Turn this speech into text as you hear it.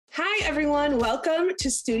Hi, everyone. Welcome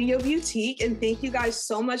to Studio Beautyque, and thank you guys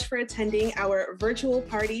so much for attending our virtual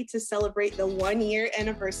party to celebrate the 1-year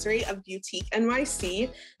anniversary of Beautyque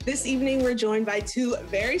NYC. This evening, we're joined by two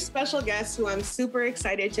very special guests who I'm super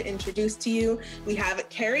excited to introduce to you. We have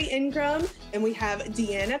Kerry Ingram and we have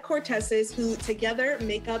Deana Kortesis, who together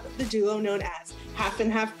make up the duo known as Half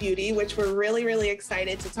and Half Beauty, which we're really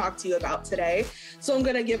excited to talk to you about today. So I'm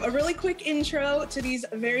going to give a really quick intro to these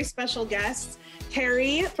very special guests.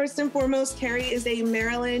 Kerry, first and foremost, Kerry is a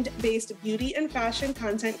Maryland-based beauty and fashion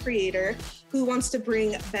content creator who wants to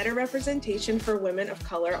bring better representation for women of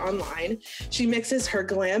color online. She mixes her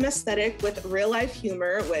glam aesthetic with real-life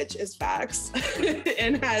humor, which is facts,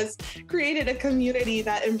 and has created a community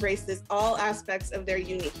that embraces all aspects of their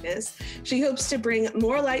uniqueness. She hopes to bring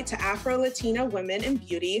more light to Afro-Latina women in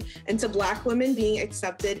beauty and to Black women being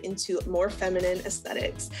accepted into more feminine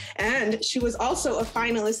aesthetics. And she was also a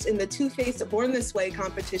finalist in the Too Faced Born This Way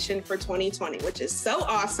competition for 2020, which is so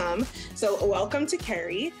awesome. So welcome to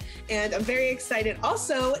Kerry. And I'm very excited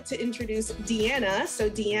also to introduce Deana. So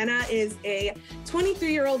Deana is a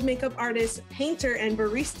 23-year-old makeup artist, painter, and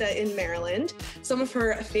barista in Maryland. Some of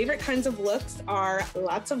her favorite kinds of looks are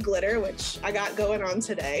lots of glitter, which I got going on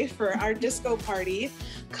today for our disco party,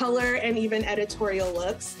 color, and even editorial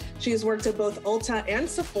looks. She has worked at both Ulta and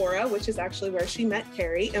Sephora, which is actually where she met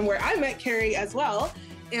Kerry and where I met Kerry as well.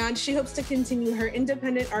 And she hopes to continue her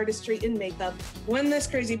independent artistry in makeup when this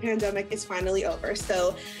crazy pandemic is finally over.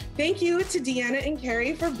 So thank you to Deana and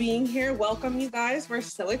Kerry for being here. Welcome, you guys. We're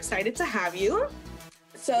so excited to have you.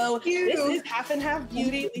 So this is Half and Half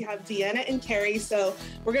Beauty. We have Deana and Kerry. So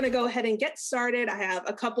we're going to go ahead and get started. I have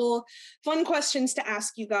a couple fun questions to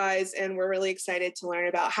ask you guys, and we're really excited to learn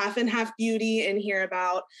about Half and Half Beauty and hear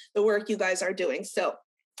about the work you guys are doing. So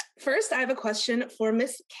first, I have a question for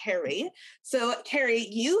Miss Kerry. So Kerry,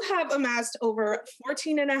 you have amassed over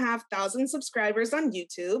 14,500 subscribers on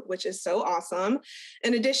YouTube, which is so awesome.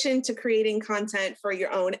 In addition to creating content for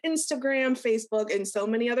your own Instagram, Facebook, and so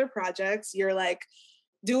many other projects, you're like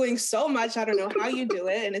doing so much. I don't know how you do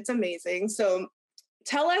it, and it's amazing. So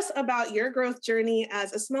tell us about your growth journey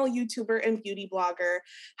as a small YouTuber and beauty blogger.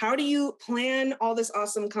 How do you plan all this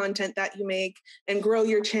awesome content that you make and grow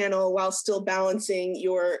your channel while still balancing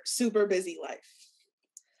your super busy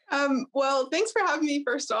life? Well, thanks for having me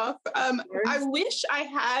first off. I wish I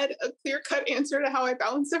had a clear-cut answer to how I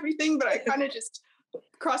balance everything, but I kind of just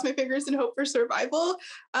cross my fingers and hope for survival.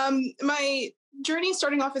 My journey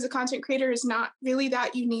starting off as a content creator is not really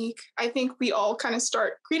that unique. I think we all kind of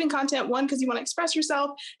start creating content, one, because you want to express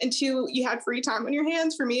yourself, and two, you had free time on your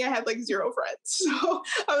hands. For me, I had like 0 friends. So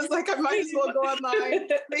I was like, I might as well go online,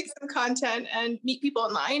 make some content and meet people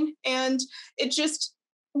online. And it just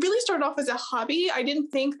really started off as a hobby. I didn't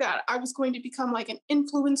think that I was going to become like an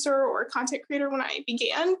influencer or a content creator when I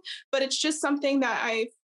began, but it's just something that I've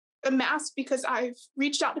amassed because I've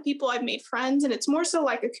reached out to people, I've made friends, and it's more so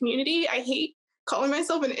like a community. I hate calling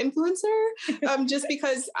myself an influencer just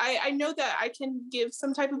because I know that I can give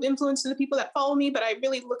some type of influence to the people that follow me, but I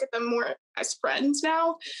really look at them more as friends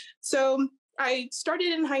now. So I started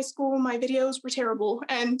in high school. My videos were terrible,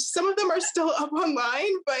 and some of them are still up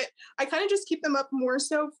online, but I kind of just keep them up more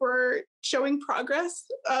so for showing progress,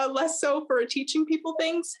 less so for teaching people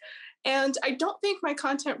things. And I don't think my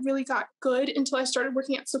content really got good until I started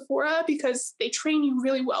working at Sephora, because they train you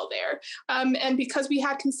really well there. And because we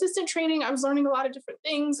had consistent training, I was learning a lot of different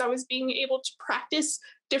things. I was being able to practice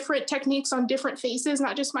different techniques on different faces,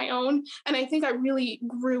 not just my own. And I think I really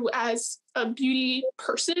grew as a beauty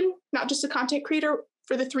person, not just a content creator,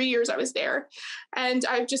 for the 3 years I was there. And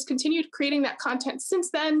I've just continued creating that content since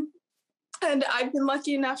then. And I've been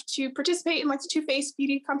lucky enough to participate in like the Too Faced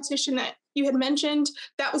beauty competition that you had mentioned.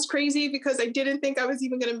 That was crazy because I didn't think I was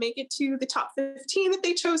even going to make it to the top 15 that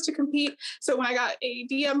they chose to compete. So when I got a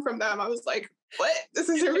DM from them, I was like, what? This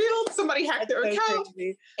isn't real. Somebody hacked their account.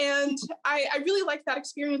 Crazy. And I really liked that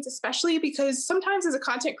experience, especially because sometimes as a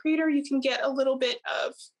content creator, you can get a little bit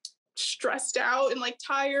of stressed out and like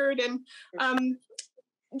tired, and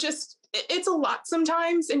just it's a lot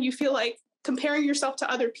sometimes. And you feel like comparing yourself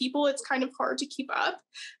to other people, it's kind of hard to keep up.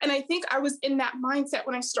 And I think I was in that mindset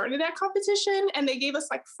when I started that competition, and they gave us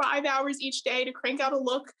like 5 hours each day to crank out a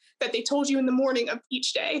look that they told you in the morning of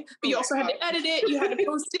each day. But you also had to edit it, you had to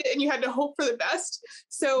post it, and you had to hope for the best.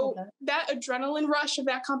 So that adrenaline rush of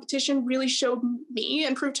that competition really showed me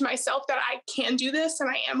and proved to myself that I can do this, and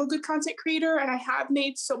I am a good content creator, and I have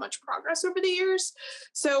made so much progress over the years.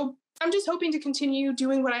 So I'm just hoping to continue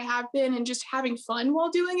doing what I have been and just having fun while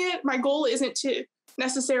doing it. My goal isn't to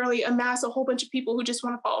necessarily amass a whole bunch of people who just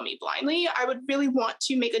want to follow me blindly. I would really want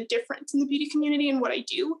to make a difference in the beauty community and what I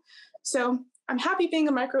do. So I'm happy being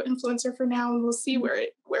a micro influencer for now, and we'll see where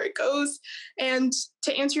it goes. And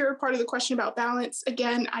to answer your part of the question about balance,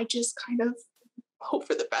 again, I just kind of hope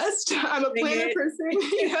for the best. I'm a planner person.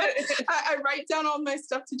 Yeah. I write down all my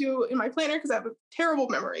stuff to do in my planner because I have a terrible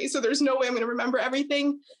memory. So there's no way I'm going to remember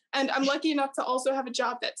everything. And I'm lucky enough to also have a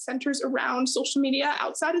job that centers around social media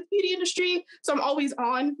outside of the beauty industry. So I'm always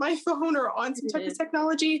on my phone or on some type of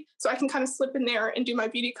technology. So I can kind of slip in there and do my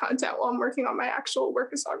beauty content while I'm working on my actual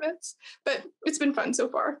work assignments. But it's been fun so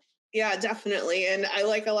far. Yeah, definitely. And I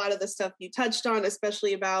like a lot of the stuff you touched on,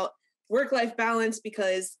 especially about work-life balance,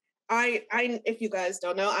 because I, if you guys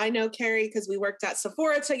don't know, I know Kerry because we worked at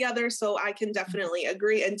Sephora together, so I can definitely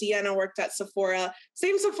agree. And Deana worked at Sephora,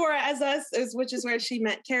 same Sephora as us, which is where she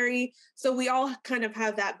met Kerry. So we all kind of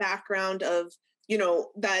have that background of, you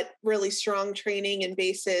know, that really strong training and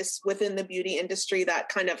basis within the beauty industry that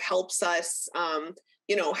kind of helps us,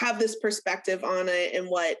 you know, have this perspective on it and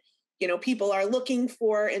what, you know, people are looking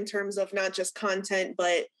for in terms of not just content,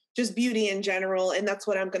 but just beauty in general. And that's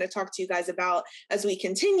what I'm going to talk to you guys about as we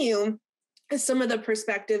continue, is some of the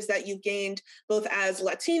perspectives that you gained both as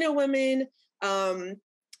Latina women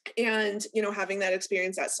and, you know, having that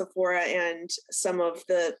experience at Sephora and some of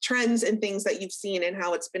the trends and things that you've seen and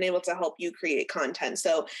how it's been able to help you create content.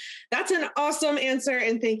 So that's an awesome answer.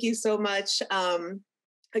 And thank you so much.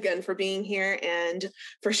 Again, for being here and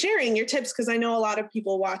for sharing your tips, because I know a lot of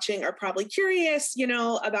people watching are probably curious, you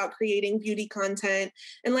know, about creating beauty content.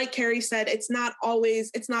 And like Kerry said, it's not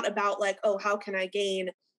about like, oh, how can I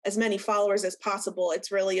gain as many followers as possible? It's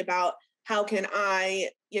really about how can I,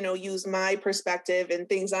 you know, use my perspective and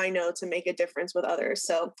things I know to make a difference with others.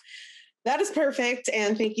 So that is perfect.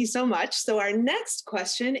 And thank you so much. So our next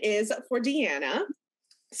question is for Deana.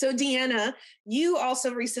 So Deana, you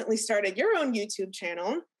also recently started your own YouTube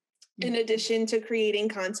channel. In addition to creating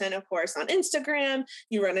content, of course, on Instagram,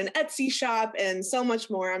 you run an Etsy shop and so much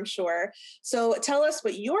more, I'm sure. So tell us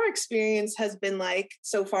what your experience has been like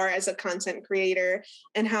so far as a content creator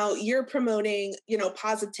and how you're promoting, you know,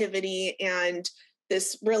 positivity and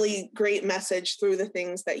this really great message through the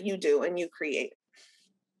things that you do and you create.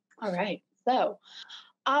 All right. So,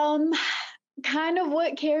 kind of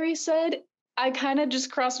what Kerry said, I kind of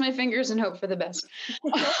just cross my fingers and hope for the best.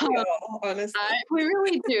 Honestly. We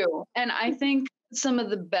really do. And I think some of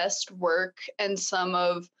the best work and some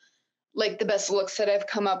of like the best looks that I've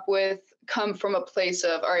come up with come from a place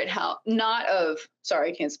of, all right,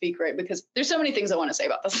 sorry, I can't speak right because there's so many things I want to say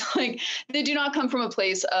about this. Like they do not come from a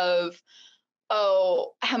place of,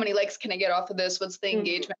 oh, how many likes can I get off of this? What's the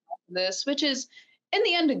engagement off of this? Which is in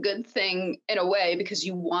the end a good thing in a way because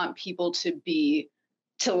you want people to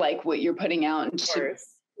like what you're putting out and to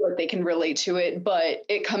what they can relate to it. But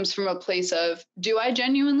it comes from a place of, do I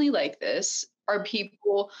genuinely like this? Are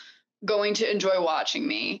people going to enjoy watching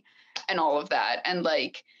me and all of that? And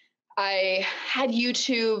like, I had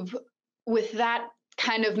YouTube with that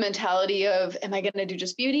kind of mentality of, am I going to do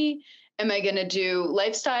just beauty? Am I going to do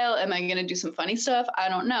lifestyle? Am I going to do some funny stuff? I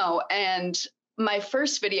don't know. And my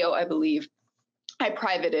first video, I believe, I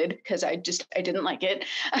privated because I didn't like it.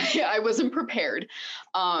 I wasn't prepared.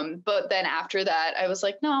 But then after that, I was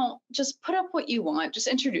like, no, just put up what you want. Just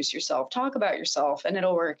introduce yourself, talk about yourself, and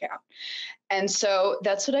it'll work out. And so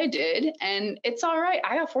that's what I did. And it's all right.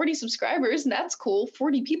 I got 40 subscribers and that's cool.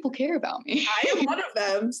 40 people care about me. I am one of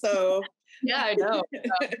them. So yeah, I know.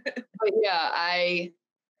 But yeah, I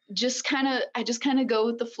just kind of go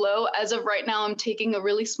with the flow. As of right now, I'm taking a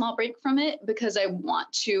really small break from it because I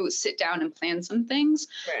want to sit down and plan some things.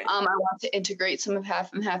 Right. I want to integrate some of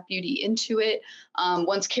Half and Half Beauty into it.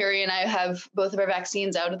 Once Kerry and I have both of our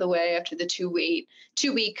vaccines out of the way after the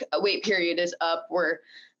 2-week wait period is up, we're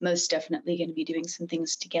most definitely going to be doing some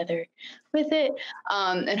things together with it.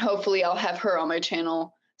 And hopefully I'll have her on my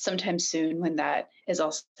channel sometime soon when that is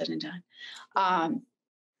all said and done.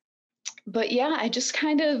 But yeah, I just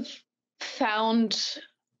kind of found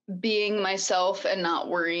being myself and not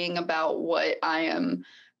worrying about what I am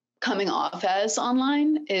coming off as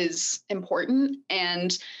online is important.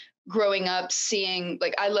 And growing up seeing,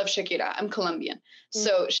 like, I love Shakira. I'm Colombian.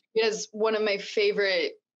 So she is one of my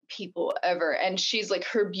favorite people ever. And she's like,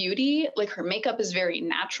 her beauty, like her makeup is very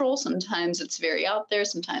natural. Sometimes it's very out there.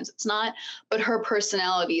 Sometimes it's not. But her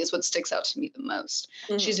personality is what sticks out to me the most.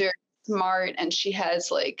 She's very smart, and she has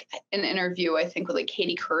like an interview I think with like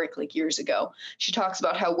Katie Couric like years ago. She talks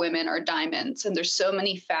about how women are diamonds and there's so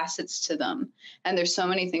many facets to them and there's so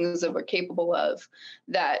many things that we're capable of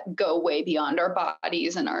that go way beyond our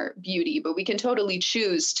bodies and our beauty, but we can totally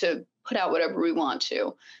choose to put out whatever we want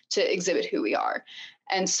to exhibit who we are.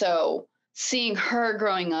 And so seeing her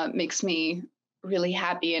growing up makes me really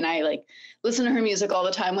happy. And I like listen to her music all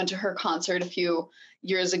the time. Went to her concert a few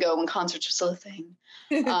years ago when concerts were still a thing,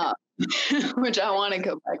 which I want to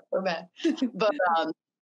go back so bad. But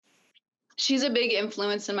she's a big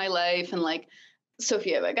influence in my life, and like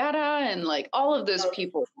Sofia Vergara and like all of those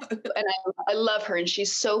people. And I love her, and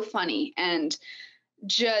she's so funny, and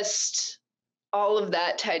just all of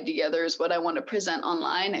that tied together is what I want to present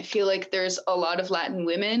online. I feel like there's a lot of Latin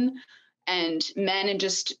women and men and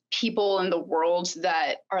just people in the world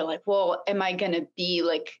that are like, well, am I going to be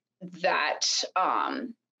like that?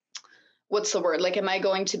 What's the word? Like, am I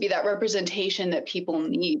going to be that representation that people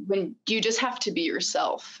need? When you just have to be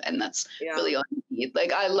yourself. And that's really all you need.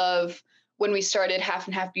 Like, I love when we started Half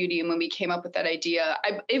and Half Beauty and when we came up with that idea,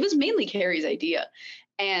 it was mainly Kerry's idea.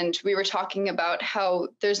 And we were talking about how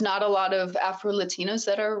there's not a lot of Afro-Latinos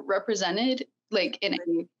that are represented like in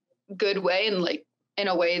a good way and like in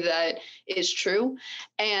a way that is true.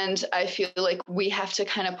 And I feel like we have to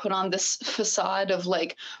kind of put on this facade of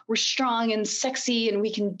like, we're strong and sexy and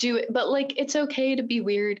we can do it. But like, it's okay to be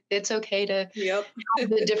weird. It's okay to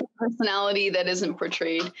have a different personality that isn't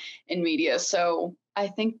portrayed in media. So I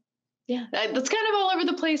think, that's kind of all over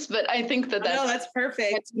the place, but I think that's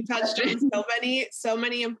perfect. You touched on so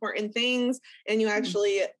many important things, and you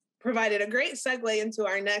actually provided a great segue into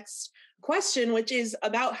our next question, which is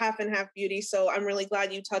about Half and Half Beauty. So I'm really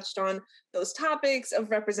glad you touched on those topics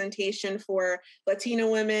of representation for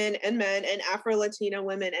Latino women and men and Afro-Latina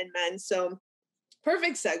women and men. So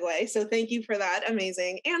perfect segue. So thank you for that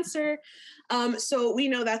amazing answer. So we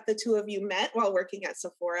know that the two of you met while working at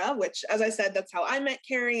Sephora, which, as I said, that's how I met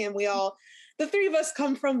Kerry, and the three of us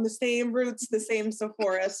come from the same roots, the same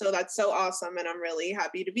Sephora. So that's so awesome. And I'm really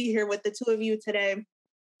happy to be here with the two of you today.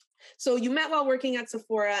 So you met while working at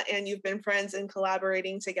Sephora, and you've been friends and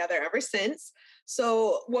collaborating together ever since.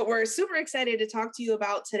 So what we're super excited to talk to you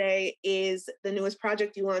about today is the newest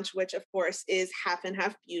project you launched, which of course is Half and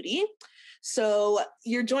Half Beauty. So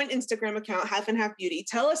your joint Instagram account, Half and Half Beauty,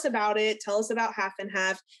 tell us about it. Tell us about Half and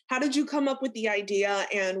Half. How did you come up with the idea,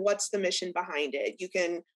 and what's the mission behind it? You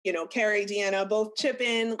can, Kerry, Deana, both chip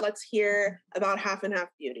in. Let's hear about Half and Half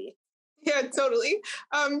Beauty. Yeah, totally.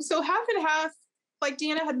 So Half and Half, like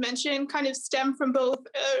Deana had mentioned, kind of stem from both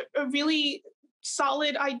a really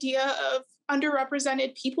solid idea of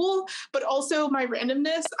underrepresented people, but also my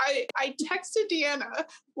randomness. I texted Deana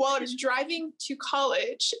while I was driving to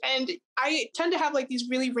college, and I tend to have like these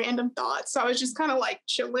really random thoughts. So I was just kind of like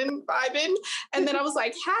chilling, vibing. And then I was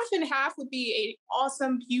like, Half and Half would be an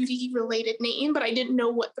awesome beauty related name, but I didn't know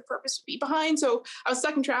what the purpose would be behind. So I was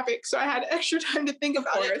stuck in traffic. So I had extra time to think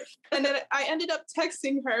about it. And then I ended up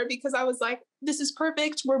texting her because I was like, this is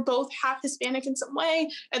perfect. We're both half Hispanic in some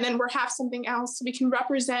way, and then we're half something else. So we can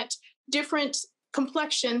represent different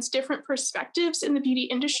complexions, different perspectives in the beauty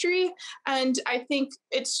industry. And I think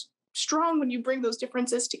it's strong when you bring those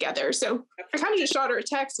differences together. So I kind of just shot her a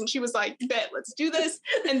text, and she was like, bet, let's do this.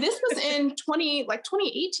 And this was in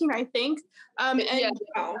 2018, I think.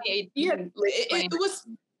 It was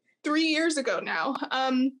 3 years ago now.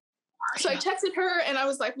 So I texted her and I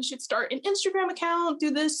was like, we should start an Instagram account, do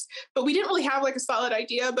this. But we didn't really have like a solid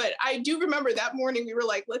idea. But I do remember that morning we were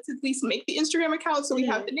like, let's at least make the Instagram account so we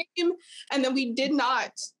have the name. And then we did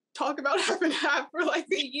not talk about Half and Half for like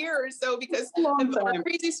a year or so because of our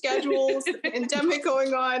crazy schedules, the pandemic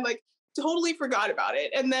going on, like totally forgot about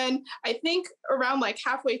it. And then I think around like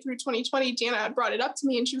halfway through 2020, Deana brought it up to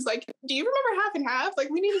me and she was like, do you remember Half and Half? Like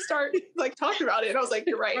we need to start like talking about it. And I was like,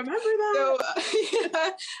 you're right. Remember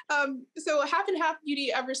that? So Half and Half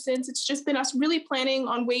Beauty ever since, it's just been us really planning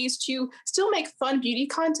on ways to still make fun beauty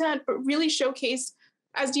content, but really showcase,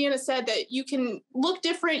 as Deana said, that you can look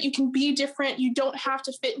different, you can be different, you don't have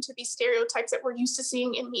to fit into these stereotypes that we're used to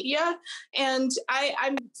seeing in media. And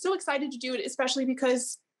I'm so excited to do it, especially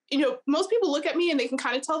because most people look at me and they can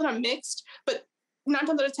kind of tell that I'm mixed, but 9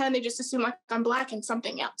 times out of 10, they just assume like I'm Black and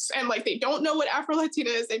something else. And like, they don't know what Afro-Latina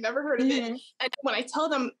is. They've never heard of it. And when I tell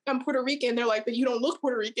them I'm Puerto Rican, they're like, but you don't look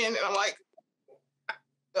Puerto Rican. And I'm like,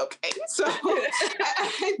 okay. So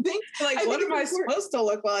I think what am I supposed to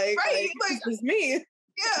look like? Right. Like this is me.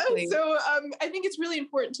 Yeah. So I think it's really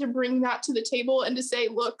important to bring that to the table and to say,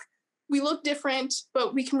 look, we look different,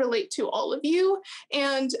 but we can relate to all of you.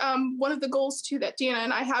 And one of the goals too that Deana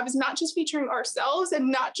and I have is not just featuring ourselves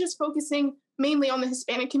and not just focusing mainly on the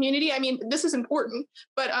Hispanic community. I mean, this is important,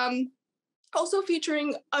 but also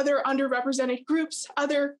featuring other underrepresented groups,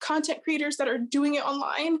 other content creators that are doing it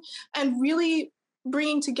online, and really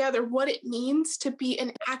bringing together what it means to be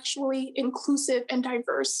an actually inclusive and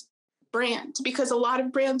diverse brand, because a lot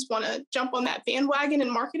of brands want to jump on that bandwagon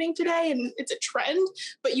in marketing today and it's a trend,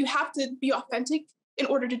 but you have to be authentic in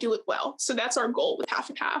order to do it well. So that's our goal with Half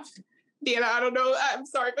and Half. Deana, I don't know. I'm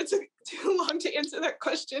sorry, but it took too long to answer that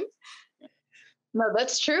question. No,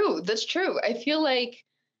 that's true. That's true. I feel like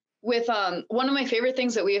with one of my favorite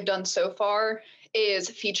things that we have done so far is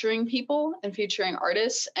featuring people and featuring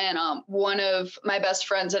artists. And one of my best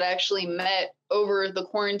friends that I actually met over the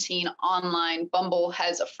quarantine online, Bumble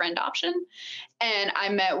has a friend option. And I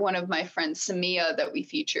met one of my friends, Samia, that we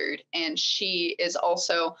featured. And she is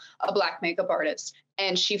also a Black makeup artist.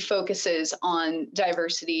 And she focuses on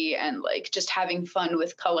diversity and like just having fun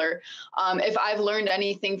with color. If I've learned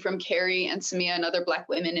anything from Kerry and Samia and other Black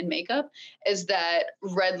women in makeup, is that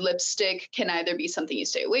red lipstick can either be something you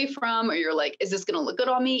stay away from, or you're like, is this going to look good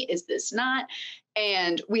on me? Is this not?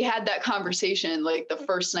 And we had that conversation like the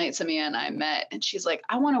first night Samia and I met, and she's like,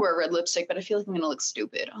 I want to wear red lipstick, but I feel like I'm going to look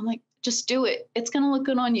stupid. I'm like, just do it. It's going to look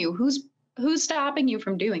good on you. Who's stopping you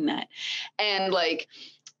from doing that? And like,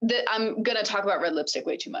 I'm going to talk about red lipstick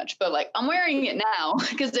way too much, but like I'm wearing it now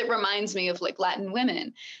because it reminds me of like Latin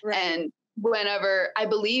women. Right. And whenever I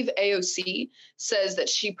believe AOC says that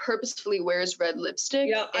she purposefully wears red lipstick.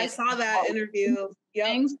 Yeah, I saw that interview.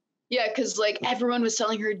 Yeah. Yeah, because like everyone was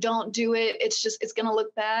telling her, don't do it. It's going to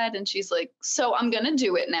look bad. And she's like, so I'm going to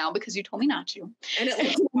do it now because you told me not to. And it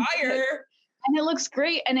looks fire. And it looks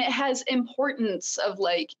great. And it has importance of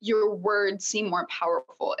like your words seem more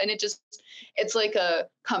powerful. And it's like a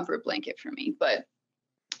comfort blanket for me. But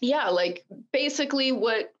yeah, like basically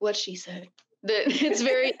what she said, that it's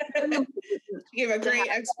very. She gave a great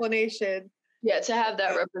explanation. Yeah, to have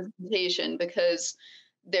that representation, because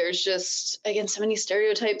there's just, again, so many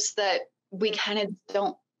stereotypes that we kind of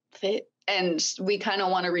don't fit and we kind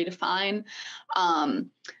of want to redefine.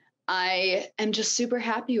 I am just super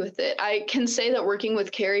happy with it. I can say that working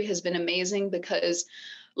with Kerry has been amazing because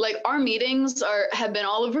like our meetings have been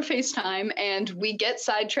all over FaceTime, and we get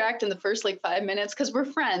sidetracked in the first like 5 minutes because we're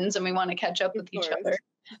friends and we want to catch up with each other.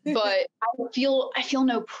 But I feel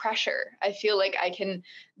no pressure. I feel like I can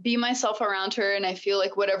be myself around her, and I feel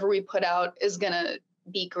like whatever we put out is going to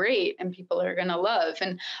be great and people are going to love.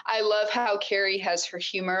 And I love how Kerry has her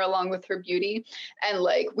humor along with her beauty. And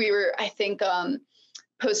like we were, I think,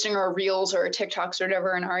 posting our reels or TikToks or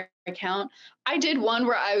whatever in our account. I did one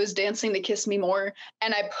where I was dancing to Kiss Me More,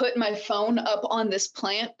 and I put my phone up on this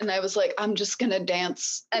plant and I was like, I'm just going to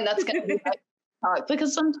dance. And that's going to be my TikTok,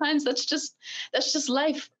 because sometimes that's just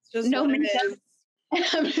life. Just no, I'm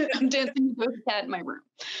dancing with a cat in my room.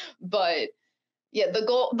 But yeah,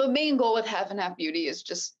 the main goal with Half and Half Beauty is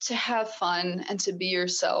just to have fun and to be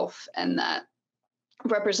yourself, and that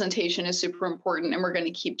representation is super important, and we're going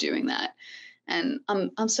to keep doing that. And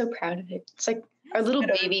I'm so proud of it. It's like our little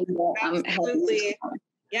baby. Absolutely.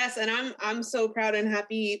 Yes, and I'm so proud and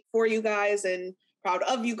happy for you guys, and proud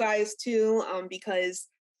of you guys too, because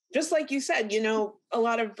just like you said, you know, a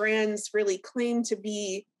lot of brands really claim to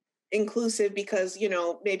be inclusive because, you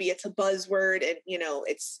know, maybe it's a buzzword and, you know,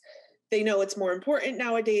 they know it's more important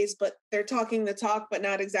nowadays, but they're talking the talk, but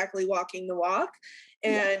not exactly walking the walk.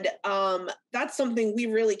 And that's something we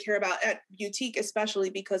really care about at Beautyque, especially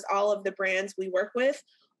because all of the brands we work with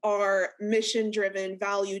are mission-driven,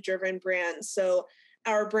 value-driven brands. So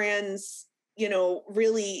our brands, you know,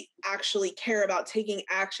 really actually care about taking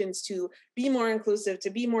actions to be more inclusive, to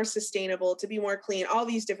be more sustainable, to be more clean, all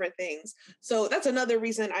these different things. So that's another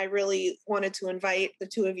reason I really wanted to invite the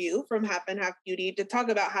two of you from Half and Half Beauty to talk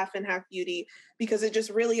about Half and Half Beauty, because it just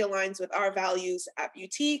really aligns with our values at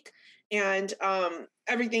Beautyque. And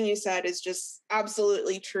everything you said is just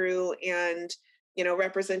absolutely true. And, you know,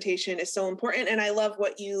 representation is so important. And I love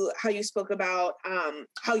how you spoke about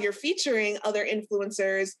how you're featuring other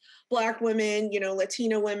influencers, Black women, you know,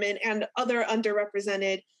 Latina women, and other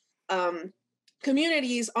underrepresented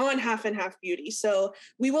communities on Half and Half Beauty. So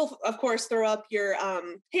we will, of course, throw up your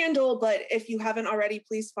handle, but if you haven't already,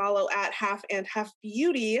 please follow at Half and Half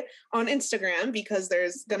Beauty on Instagram, because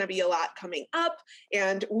there's going to be a lot coming up,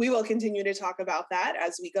 and we will continue to talk about that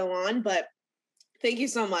as we go on. But thank you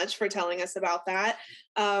so much for telling us about that.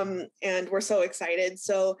 And we're so excited.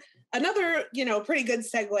 So another, you know, pretty good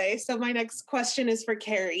segue. So my next question is for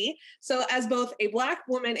Kerry. So as both a Black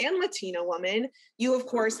woman and Latina woman, you of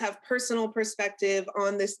course have personal perspective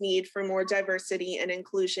on this need for more diversity and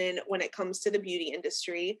inclusion when it comes to the beauty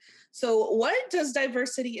industry. So what does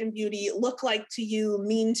diversity in beauty look like to you,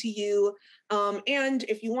 mean to you? And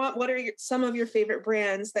if you want, what are some of your favorite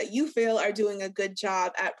brands that you feel are doing a good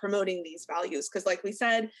job at promoting these values? Because like we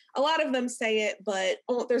said, a lot of them say it, but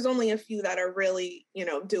there's only a few that are really, you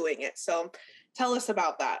know, doing it. So tell us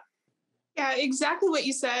about that. Yeah, exactly what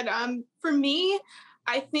you said. For me,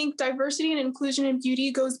 I think diversity and inclusion in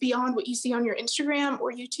beauty goes beyond what you see on your Instagram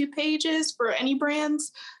or YouTube pages for any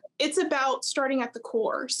brands. It's about starting at the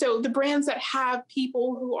core. So the brands that have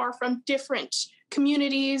people who are from different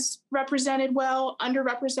communities represented well,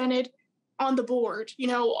 underrepresented, on the board,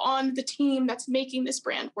 on the team that's making this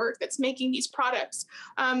brand work, that's making these products.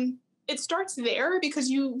 It starts there because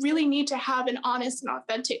you really need to have an honest and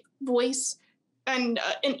authentic voice and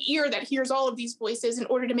an ear that hears all of these voices in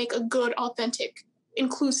order to make a good, authentic,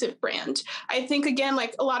 inclusive brand. I think, again,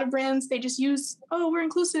 like a lot of brands, they just use, oh, we're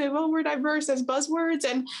inclusive, oh, we're diverse as buzzwords,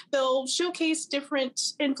 and they'll showcase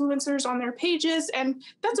different influencers on their pages. And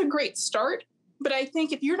that's a great start. But I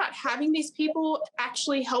think if you're not having these people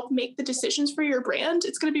actually help make the decisions for your brand,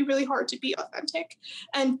 it's going to be really hard to be authentic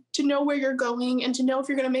and to know where you're going and to know if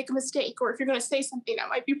you're going to make a mistake or if you're going to say something that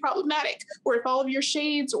might be problematic or if all of your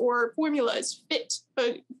shades or formulas fit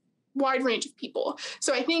a wide range of people.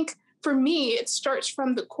 So I think for me, it starts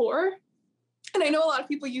from the core. And I know a lot of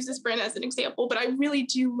people use this brand as an example, but I really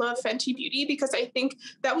do love Fenty Beauty because I think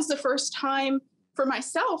that was the first time for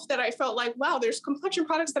myself that I felt like, wow, there's complexion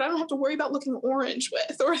products that I don't have to worry about looking orange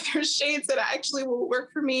with, or there's shades that actually will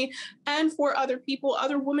work for me and for other people,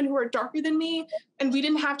 other women who are darker than me. And we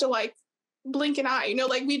didn't have to like blink an eye,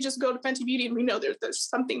 like we just go to Fenty Beauty and we know there's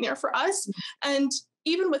something there for us. And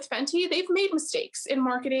even with Fenty, they've made mistakes in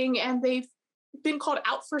marketing and they've been called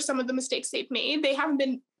out for some of the mistakes they've made. They haven't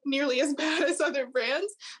been nearly as bad as other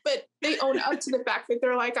brands, but they own up to the fact that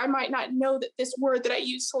they're like, I might not know that this word that I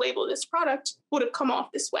used to label this product would have come off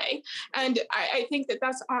this way. And I think that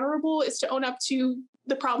that's honorable, is to own up to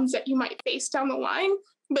the problems that you might face down the line,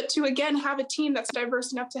 but to, again, have a team that's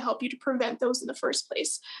diverse enough to help you to prevent those in the first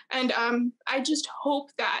place. And I just hope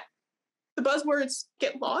that the buzzwords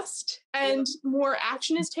get lost and more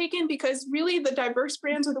action is taken, because really the diverse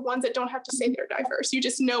brands are the ones that don't have to say they're diverse. You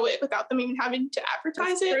just know it without them even having to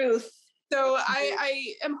advertise it. Truth. So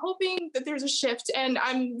I am hoping that there's a shift, and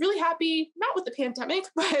I'm really happy, not with the pandemic,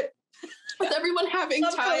 but with everyone having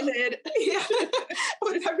time. Yeah,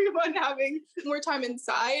 with everyone having more time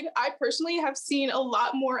inside. I personally have seen a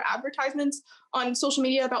lot more advertisements on social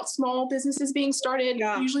media about small businesses being started,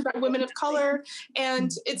 usually by women of color.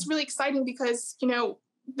 And it's really exciting because,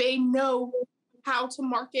 they know how to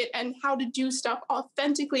market and how to do stuff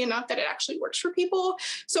authentically enough that it actually works for people.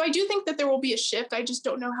 So I do think that there will be a shift. I just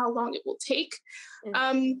don't know how long it will take.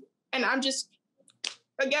 And I'm just,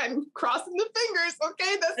 again, crossing the fingers.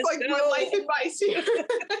 Okay. That's like my life advice here.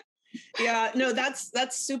 Yeah, no, that's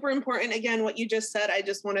super important. Again, what you just said, I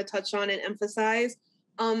just want to touch on and emphasize.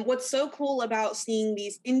 What's so cool about seeing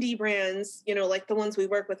these indie brands, like the ones we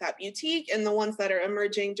work with at Beautyque and the ones that are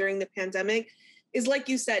emerging during the pandemic, is like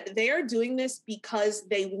you said, they are doing this because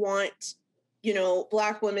they want,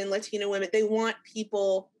 Black women, Latino women, they want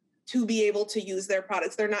people to be able to use their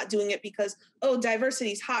products. They're not doing it because, oh,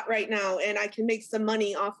 diversity is hot right now and I can make some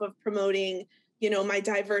money off of promoting, my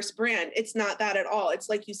diverse brand. It's not that at all. It's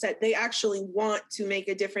like you said, they actually want to make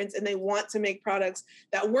a difference and they want to make products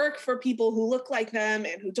that work for people who look like them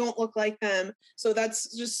and who don't look like them. So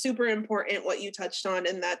that's just super important what you touched on.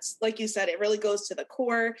 And that's, like you said, it really goes to the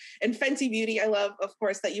core. And Fenty Beauty, I love, of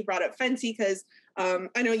course, that you brought up Fenty, because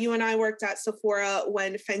I know you and I worked at Sephora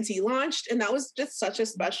when Fenty launched, and that was just such a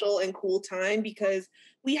special and cool time because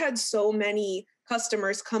we had so many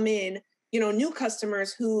customers come in, new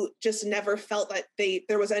customers who just never felt that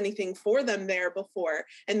there was anything for them there before.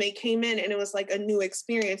 And they came in and it was like a new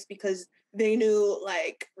experience because they knew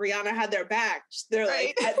like Rihanna had their back. They're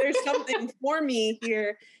like, there's something for me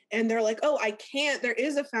here. And they're like, oh, there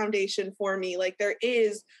is a foundation for me. Like there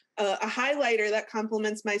is a highlighter that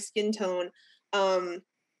complements my skin tone.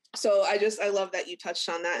 So I love that you touched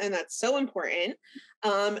on that, and that's so important.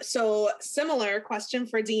 So similar question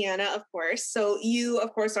for Deana, of course. So you,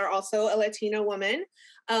 of course, are also a Latina woman.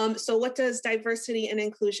 So what does diversity and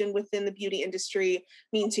inclusion within the beauty industry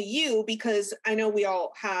mean to you? Because I know we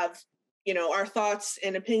all have, our thoughts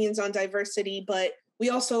and opinions on diversity, but we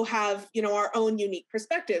also have, our own unique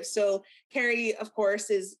perspective. So Kerry, of course,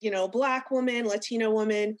 is, Black woman, Latino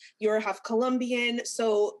woman, you're half Colombian.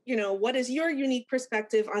 So, what is your unique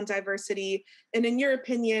perspective on diversity? And in your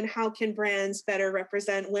opinion, how can brands better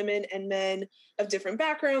represent women and men of different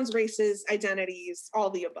backgrounds, races, identities, all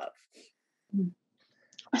the above?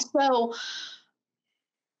 So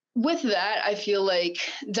with that, I feel like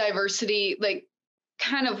diversity, like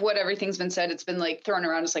kind of what everything's been said, it's been like thrown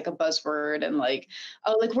around as like a buzzword and like,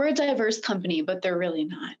 oh, like we're a diverse company, but they're really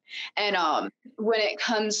not. And when it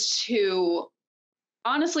comes to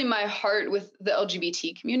honestly my heart with the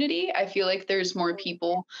LGBT community, I feel like there's more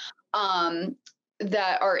people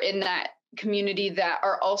that are in that community that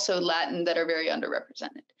are also Latin that are very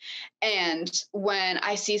underrepresented. And when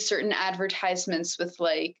I see certain advertisements with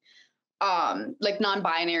like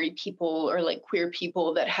non-binary people or like queer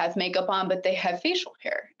people that have makeup on, but they have facial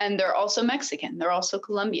hair and they're also Mexican, they're also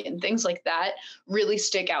Colombian, things like that really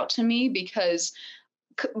stick out to me because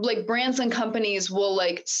like brands and companies will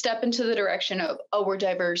like step into the direction of, oh, we're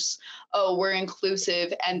diverse, oh, we're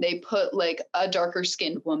inclusive, and they put like a darker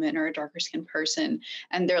skinned woman or a darker skinned person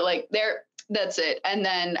and they're like, that's it. And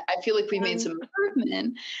then I feel like we made some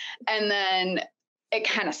improvement and then it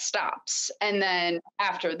kind of stops. And then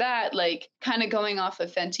after that, like kind of going off of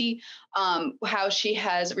Fenty, how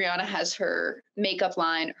Rihanna has her makeup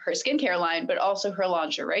line, her skincare line, but also her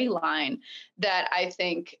lingerie line that I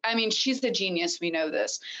think, I mean, she's the genius, we know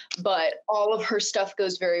this, but all of her stuff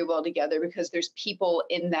goes very well together because there's people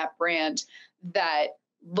in that brand that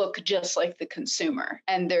look just like the consumer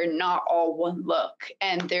and they're not all one look.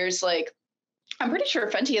 And there's like, I'm pretty sure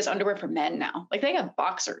Fenty has underwear for men now. Like they have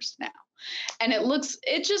boxers now. And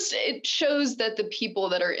it shows that the people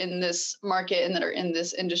that are in this market and that are in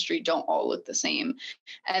this industry don't all look the same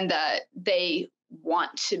and that they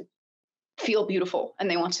want to feel beautiful and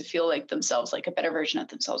they want to feel like themselves, like a better version of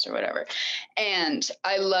themselves or whatever. And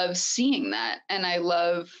I love seeing that. And I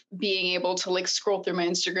love being able to like scroll through my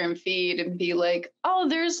Instagram feed and be like, oh,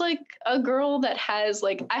 there's like a girl that has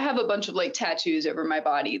like, I have a bunch of like tattoos over my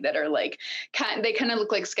body that are like, they kind of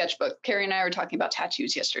look like sketchbook. Kerry and I were talking about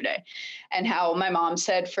tattoos yesterday and how my mom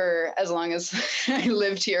said for as long as I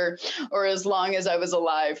lived here or as long as I was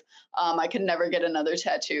alive, I could never get another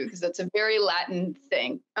tattoo because that's a very Latin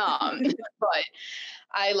thing. But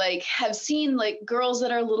I like have seen like girls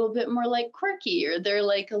that are a little bit more like quirky or they're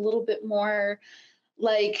like a little bit more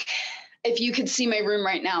like, if you could see my room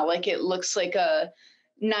right now, like it looks like a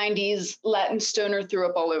 90s Latin stoner threw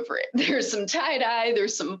up all over it. There's some tie-dye,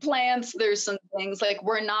 there's some plants, there's some things like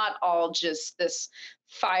we're not all just this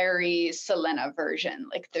fiery Selena version.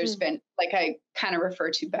 Like there's been, like I kind of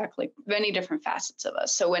refer to back, like many different facets of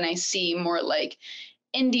us. So when I see more like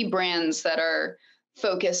indie brands that are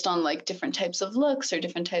focused on like different types of looks or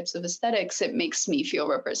different types of aesthetics, it makes me feel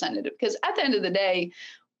representative because at the end of the day,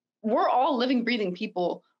 we're all living, breathing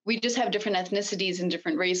people. We just have different ethnicities and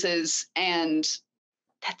different races. And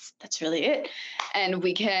that's really it. And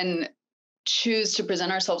we can choose to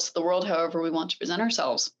present ourselves to the world however we want to present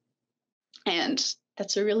ourselves. And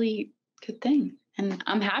that's a really good thing. And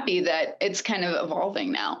I'm happy that it's kind of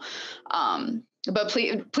evolving now. But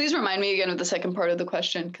please remind me again of the second part of the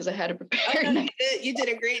question because I had to prepare. Oh, no, you did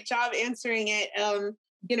a great job answering it. It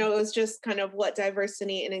was just kind of what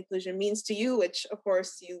diversity and inclusion means to you, which of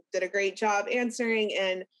course you did a great job answering,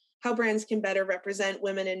 and how brands can better represent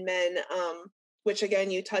women and men, which again,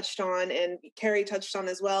 you touched on and Kerry touched on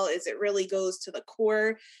as well, is it really goes to the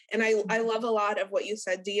core. And I love a lot of what you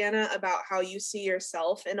said, Deana, about how you see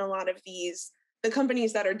yourself in a lot of the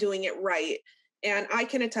companies that are doing it right. And I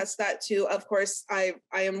can attest that too. Of course, I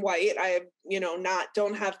am white. I,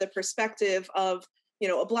 don't have the perspective of,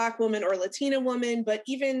 a Black woman or Latina woman, but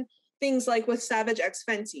even things like with Savage X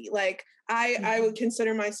Fenty, like I would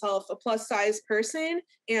consider myself a plus size person,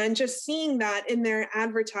 and just seeing that in their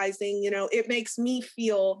advertising, it makes me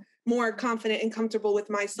feel more confident and comfortable with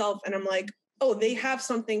myself. And I'm like, oh, they have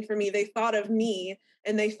something for me. They thought of me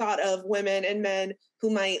and they thought of women and men who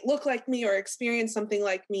might look like me or experience something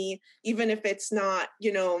like me, even if it's not,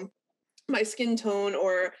 my skin tone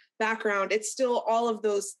or background. It's still all of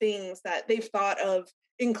those things that they've thought of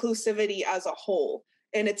inclusivity as a whole.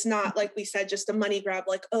 And it's not, like we said, just a money grab,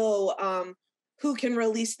 like, who can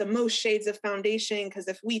release the most shades of foundation? Because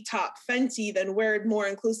if we top Fenty, then we're more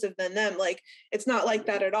inclusive than them. Like, it's not like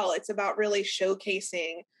that at all. It's about really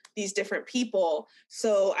showcasing these different people.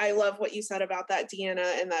 So I love what you said about that, Deana,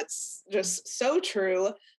 and that's just so true.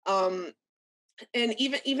 And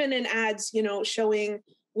even in ads, showing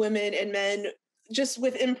women and men just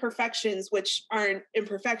with imperfections, which aren't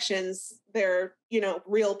imperfections, they're,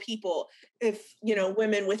 real people. If,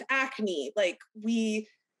 women with acne, like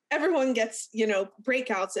everyone gets,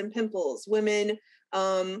 breakouts and pimples. Women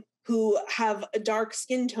who have a dark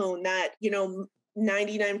skin tone that,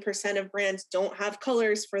 99% of brands don't have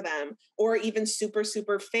colors for them, or even super,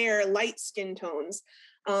 super fair, light skin tones.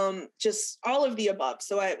 Just all of the above.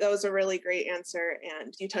 So that was a really great answer.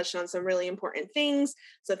 And you touched on some really important things.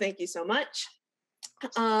 So thank you so much.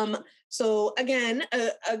 So again,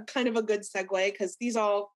 a kind of a good segue, because these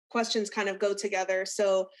all questions kind of go together.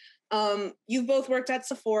 So you've both worked at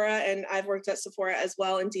Sephora, and I've worked at Sephora as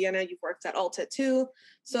well. And Deana, you've worked at Ulta too.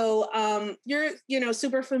 So you're,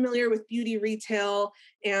 super familiar with beauty retail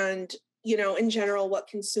and, in general, what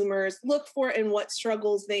consumers look for and what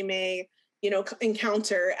struggles they may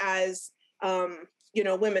encounter as,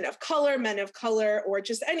 women of color, men of color, or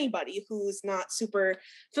just anybody who's not super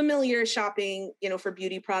familiar shopping, for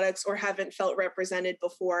beauty products or haven't felt represented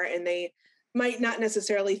before, and they might not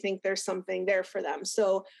necessarily think there's something there for them.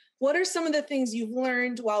 So what are some of the things you've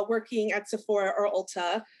learned while working at Sephora or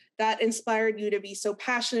Ulta that inspired you to be so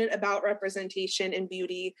passionate about representation in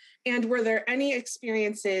beauty? And were there any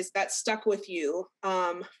experiences that stuck with you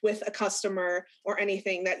with a customer or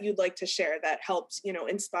anything that you'd like to share that helped,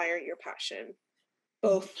 inspire your passion?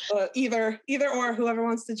 Both, either or, whoever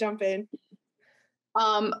wants to jump in.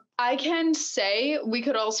 I can say we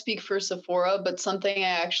could all speak for Sephora, but something I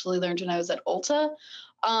actually learned when I was at Ulta.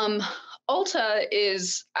 Ulta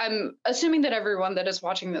is, I'm assuming that everyone that is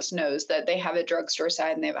watching this knows that they have a drugstore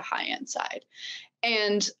side and they have a high-end side.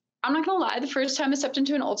 And I'm not gonna lie, the first time I stepped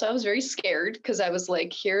into an Ulta, I was very scared because I was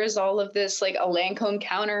like, here is all of this, like a Lancome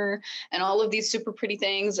counter and all of these super pretty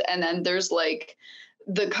things. And then there's like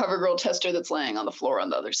the CoverGirl tester that's laying on the floor on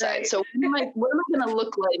the other side. Right. So what am I going to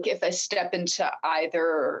look like if I step into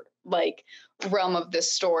either like realm of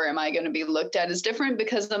this store? Am I going to be looked at as different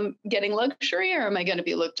because I'm getting luxury, or am I going to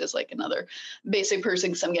be looked as like another basic person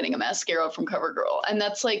because I'm getting a mascara from CoverGirl? And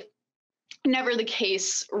that's like never the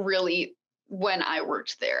case really when I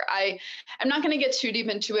worked there. I'm not going to get too deep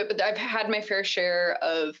into it, but I've had my fair share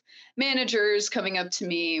of managers coming up to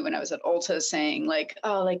me when I was at Ulta saying like,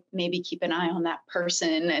 oh, like maybe keep an eye on that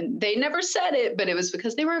person. And they never said it, but it was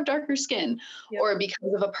because they were of darker skin. Yep. Or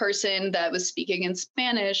because of a person that was speaking in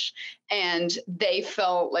Spanish and they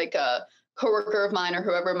felt like a coworker of mine or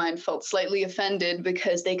whoever mine felt slightly offended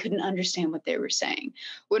because they couldn't understand what they were saying.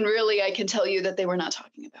 When really I can tell you that they were not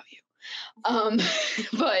talking about you.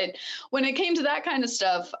 But when it came to that kind of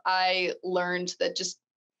stuff, I learned that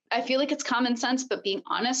I feel like it's common sense, but being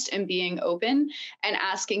honest and being open and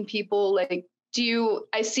asking people like,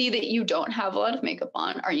 I see that you don't have a lot of makeup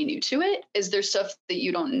on. Are you new to it? Is there stuff that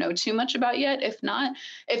you don't know too much about yet? If not,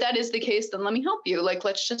 if that is the case, then let me help you. Like,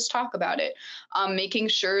 let's just talk about it. Making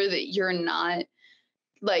sure that you're not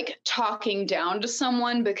like talking down to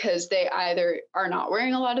someone because they either are not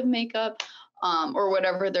wearing a lot of makeup or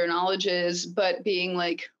whatever their knowledge is, but being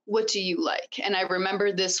like, what do you like? And I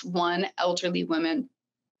remember this one elderly woman,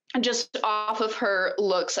 just off of her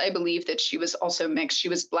looks, I believe that she was also mixed. She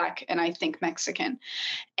was Black and I think Mexican.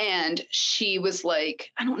 And she was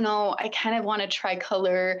like, I don't know, I kind of want to try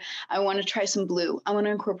color. I want to try some blue. I want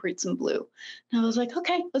to incorporate some blue. And I was like,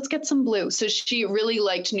 okay, let's get some blue. So she really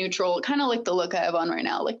liked neutral, kind of like the look I have on right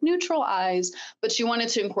now, like neutral eyes, but she wanted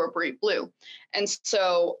to incorporate blue. And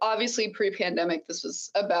so obviously pre-pandemic, this was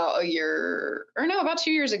about about 2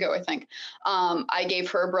 years ago, I think. I gave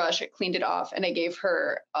her a brush, I cleaned it off, and I gave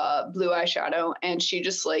her blue eyeshadow, and she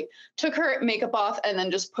just like took her makeup off and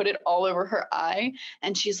then just put it all over her eye.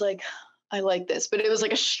 And she's like, I like this, but it was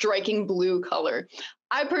like a striking blue color.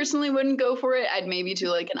 I personally wouldn't go for it. I'd maybe do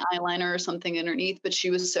like an eyeliner or something underneath, but she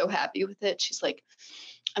was so happy with it. She's like,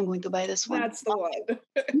 I'm going to buy this one. That's the one.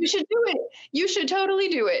 You should do it. You should totally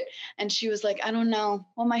do it. And she was like, I don't know.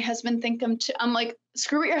 Well, my husband think I'm like,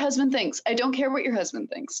 screw what your husband thinks. I don't care what your husband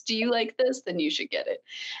thinks. Do you like this? Then you should get it.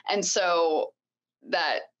 And so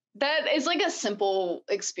that is like a simple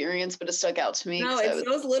experience, but it stuck out to me. No, it's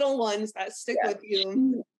those little ones that stick with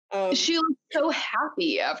you. She looked so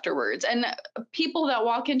happy afterwards. And people that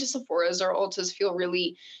walk into Sephora's or Ulta's feel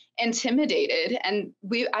really intimidated. And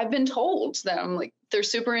I've been told that I'm like, they're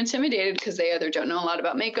super intimidated because they either don't know a lot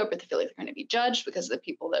about makeup or they feel like they're going to be judged because of the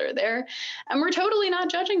people that are there. And we're totally not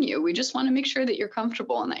judging you. We just want to make sure that you're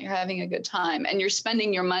comfortable and that you're having a good time and you're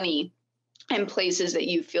spending your money in places that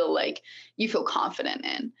you feel confident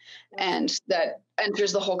in. And that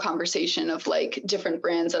enters the whole conversation of like different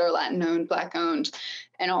brands that are Latin owned, Black owned,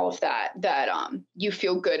 and all of that you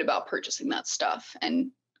feel good about purchasing that stuff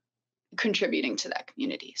and contributing to that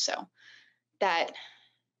community. So that,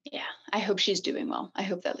 yeah, I hope she's doing well. I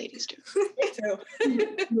hope that lady's doing well. Me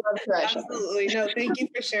too. Absolutely. No, thank you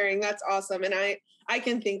for sharing. That's awesome. And I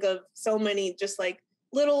can think of so many just like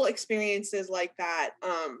little experiences like that.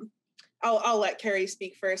 I'll let Kerry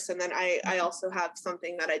speak first. And then I also have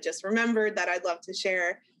something that I just remembered that I'd love to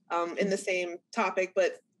share in the same topic,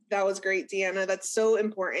 but that was great, Deana. That's so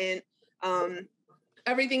important.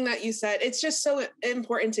 Everything that you said, it's just so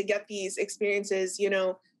important to get these experiences.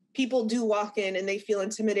 People do walk in and they feel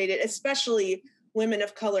intimidated, especially women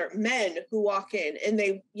of color, men who walk in and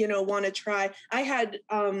they, want to try. I had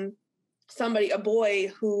a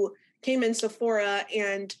boy who came in Sephora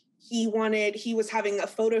and he was having a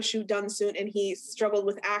photo shoot done soon and he struggled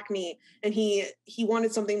with acne and he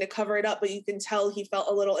wanted something to cover it up, but you can tell he felt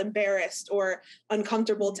a little embarrassed or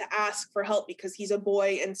uncomfortable to ask for help because he's a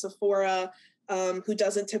boy in Sephora who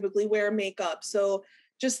doesn't typically wear makeup. So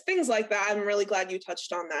just things like that. I'm really glad you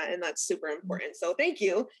touched on that, and that's super important. So thank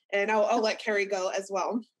you. And I'll let Kerry go as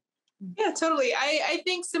well. Yeah, totally. I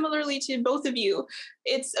think similarly to both of you,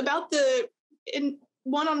 it's about the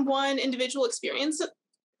one-on-one individual experiences,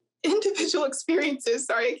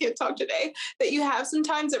 sorry, I can't talk today, that you have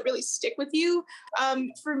sometimes that really stick with you.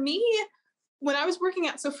 For me, when I was working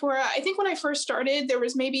at Sephora, I think when I first started, there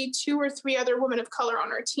was maybe 2 or 3 other women of color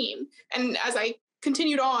on our team. And as I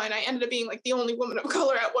continued on, I ended up being like the only woman of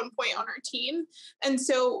color at one point on our team. And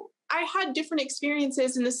so I had different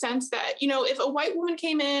experiences in the sense that, you know, if a white woman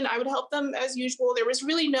came in, I would help them as usual. There was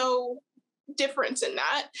really no difference in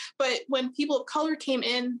that. But when people of color came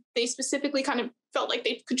in, they specifically kind of felt like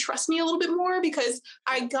they could trust me a little bit more because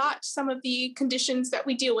I got some of the conditions that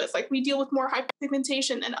we deal with. Like we deal with more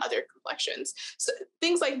hyperpigmentation than other complexions. So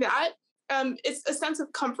things like that. It's a sense of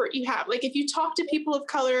comfort you have. Like if you talk to people of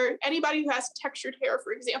color, anybody who has textured hair,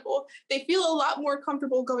 for example, they feel a lot more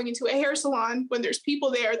comfortable going into a hair salon when there's people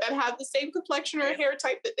there that have the same complexion or hair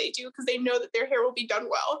type that they do because they know that their hair will be done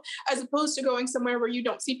well, as opposed to going somewhere where you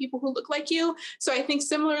don't see people who look like you. So I think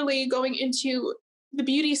similarly going into the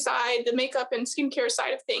beauty side, the makeup and skincare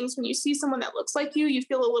side of things, when you see someone that looks like you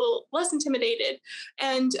feel a little less intimidated.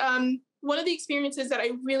 And one of the experiences that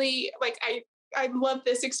I really like, I love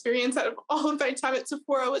this experience out of all of my time at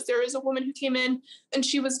Sephora was there was a woman who came in and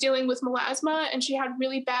she was dealing with melasma and she had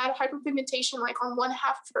really bad hyperpigmentation like on one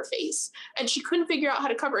half of her face and she couldn't figure out how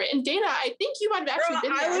to cover it. And Dana, I think you might have actually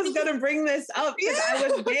been there. I was going to bring this up because I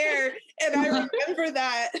was there and I remember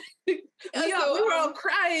that. Yeah, so, we were all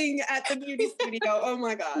crying at the beauty studio. Oh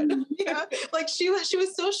my God. Yeah, like she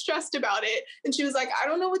was so stressed about it. And she was like, I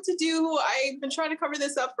don't know what to do. I've been trying to cover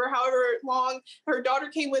this up for however long. Her daughter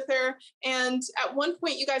came with her. And at one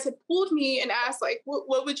point you guys had pulled me and asked like,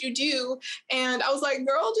 what would you do? And I was like,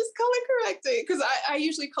 girl, just color correct it. Because I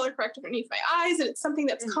usually color correct underneath my eyes. And it's something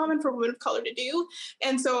that's common for women of color to do.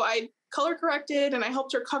 And so I color corrected and I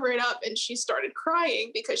helped her cover it up and she started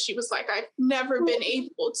crying because she was like, I've never been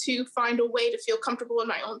able to find a way to feel comfortable in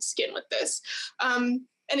my own skin with this. And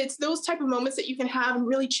it's those type of moments that you can have and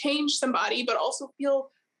really change somebody, but also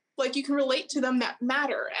feel like you can relate to them that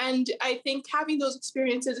matter. And I think having those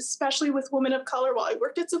experiences, especially with women of color while I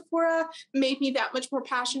worked at Sephora, made me that much more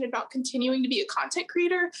passionate about continuing to be a content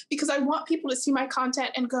creator because I want people to see my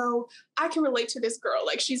content and go, I can relate to this girl.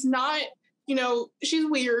 Like she's not, you know, she's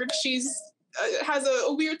weird. She's has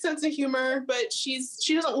a weird sense of humor, but she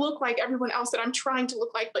doesn't look like everyone else that I'm trying to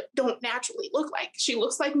look like, but don't naturally look like. She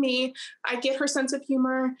looks like me. I get her sense of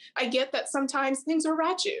humor. I get that sometimes things are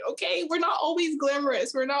ratchet. Okay. We're not always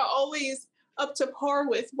glamorous. We're not always up to par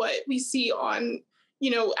with what we see on,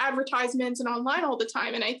 you know, advertisements and online all the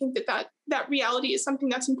time. And I think that reality is something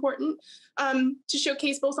that's important to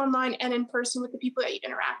showcase both online and in person with the people that you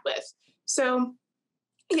interact with. So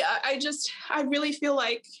yeah, I really feel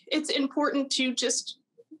like it's important to just,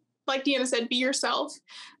 like Deana said, be yourself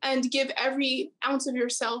and give every ounce of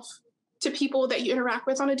yourself to people that you interact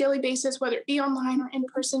with on a daily basis, whether it be online or in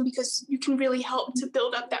person, because you can really help to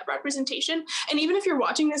build up that representation. And even if you're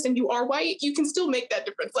watching this and you are white, you can still make that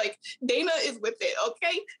difference. Like Dana is with it,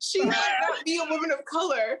 okay? She might not be a woman of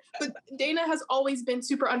color, but Dana has always been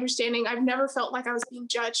super understanding. I've never felt like I was being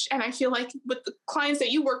judged. And I feel like with the clients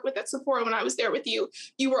that you work with at Sephora, when I was there with you,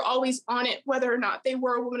 you were always on it, whether or not they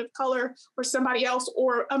were a woman of color or somebody else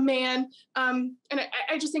or a man. And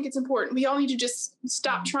I just think it's important. We all need to just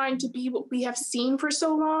stop trying to be what we have seen for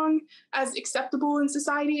so long as acceptable in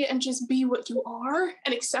society and just be what you are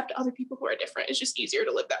and accept other people who are different. It's just easier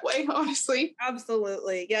to live that way, honestly.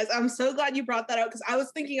 Absolutely. Yes. I'm so glad you brought that up because I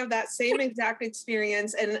was thinking of that same exact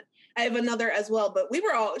experience and I have another as well, but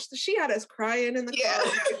she had us crying in the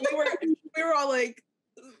car. We were all like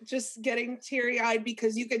just getting teary-eyed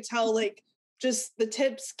because you could tell like just the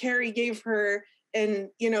tips Kerry gave her and,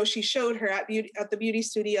 you know, she showed her at the beauty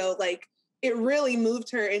studio, like it really moved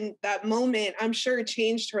her in that moment. I'm sure it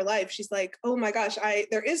changed her life. She's like, oh my gosh,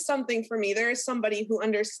 there is something for me. There is somebody who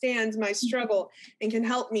understands my struggle and can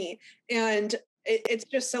help me. And it's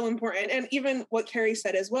just so important. And even what Kerry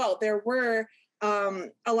said as well, there were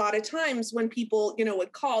a lot of times when people, you know,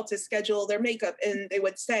 would call to schedule their makeup and they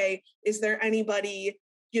would say, is there anybody,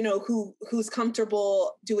 you know, who's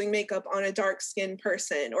comfortable doing makeup on a dark skinned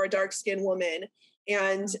person or a dark skinned woman?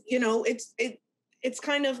 And, you know, it's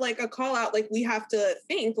kind of like a call out. Like we have to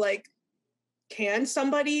think like, can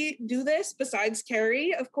somebody do this besides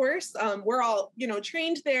Kerry? Of course, we're all,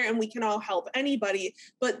 trained there and we can all help anybody.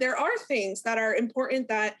 But there are things that are important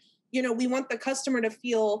that, we want the customer to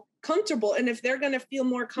feel comfortable. And if they're going to feel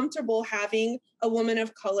more comfortable having a woman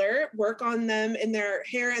of color work on them in their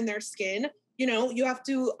hair and their skin, you have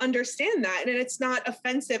to understand that. And it's not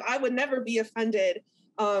offensive. I would never be offended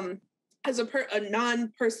as a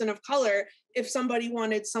non-person of color if somebody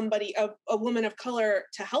wanted a woman of color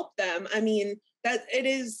to help them. I mean, that it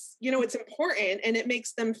is, it's important and it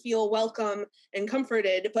makes them feel welcome and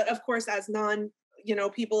comforted. But of course, as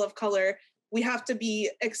people of color, we have to be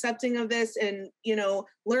accepting of this and,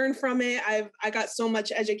 learn from it. I got so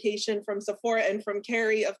much education from Sephora and from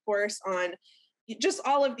Kerry, of course, on just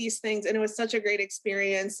all of these things. And it was such a great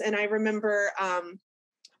experience. And I remember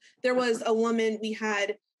there was a woman, we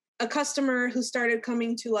had a customer who started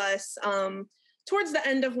coming to us towards the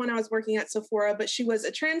end of when I was working at Sephora, but she was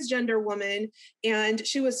a transgender woman and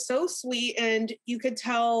she was so sweet. And you could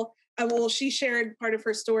tell, she shared part of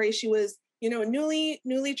her story. She was, newly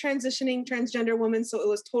transitioning transgender woman.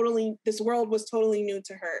 So this world was totally new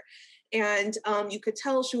to her. And you could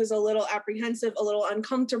tell she was a little apprehensive, a little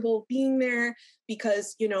uncomfortable being there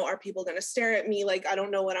because, are people going to stare at me? Like, I don't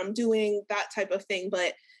know what I'm doing, that type of thing.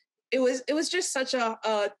 But it was just such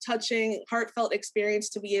a touching, heartfelt experience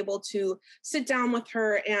to be able to sit down with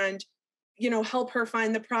her and, help her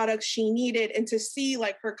find the products she needed and to see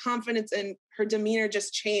like her confidence and her demeanor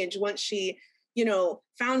just change once she,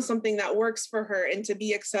 found something that works for her and to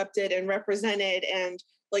be accepted and represented and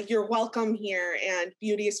like, you're welcome here and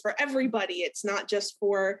beauty is for everybody. It's not just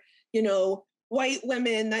for, white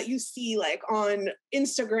women that you see like on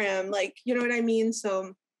Instagram, like, you know what I mean?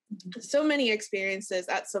 So many experiences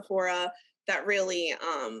at Sephora that really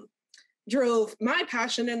drove my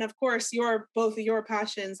passion and of course both of your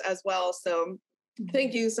passions as well. So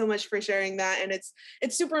thank you so much for sharing that. And it's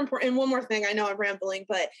super important. And one more thing, I know I'm rambling,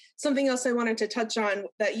 but something else I wanted to touch on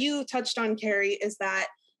that you touched on, Kerry, is that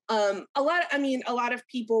a lot of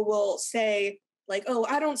people will say like, oh,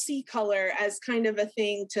 I don't see color as kind of a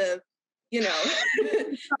thing to, I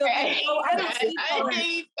don't see color. I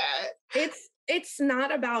hate that. It's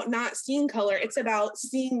not about not seeing color. It's about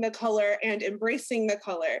seeing the color and embracing the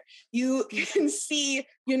color. You can see,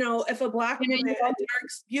 if a black woman,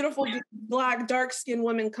 beautiful black, dark-skinned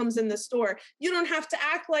woman comes in the store, you don't have to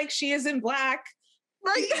act like she isn't black.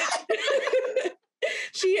 Right.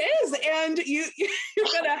 She is. And you're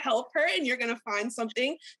going to help her and you're going to find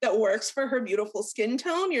something that works for her beautiful skin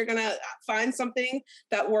tone. You're going to find something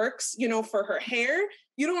that works, for her hair.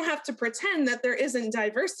 You don't have to pretend that there isn't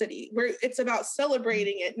diversity. It's about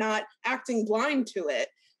celebrating it, not acting blind to it.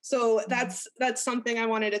 So that's something I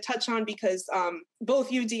wanted to touch on because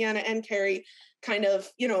both you, Deana, and Kerry kind of,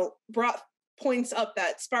 brought points up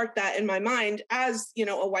that sparked that in my mind as,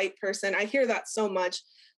 a white person. I hear that so much.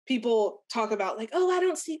 People talk about like, oh, I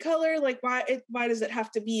don't see color. Like, why does it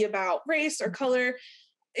have to be about race or color?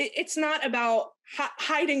 It's not about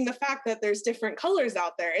hiding the fact that there's different colors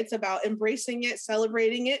out there. It's about embracing it,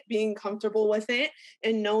 celebrating it, being comfortable with it,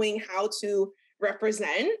 and knowing how to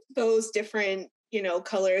represent those different,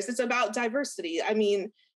 colors. It's about diversity. I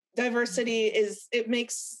mean, diversity it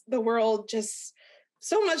makes the world just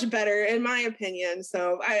so much better, in my opinion.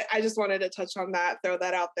 So I just wanted to touch on that, throw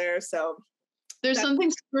that out there. So there's something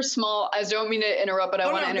super small. I don't mean to interrupt, but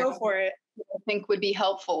I want to go for it. I think would be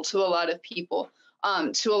helpful to a lot of people,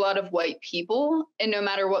 to a lot of white people, and no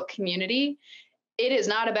matter what community, it is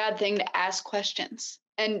not a bad thing to ask questions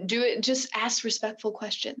and just ask respectful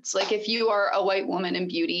questions. Like if you are a white woman in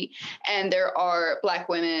beauty and there are Black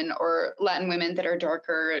women or Latin women that are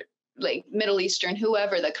darker, like Middle Eastern,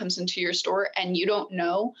 whoever that comes into your store and you don't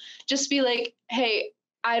know, just be like, hey,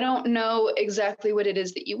 I don't know exactly what it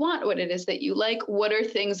is that you want, what it is that you like. What are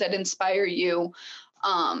things that inspire you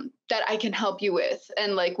that I can help you with?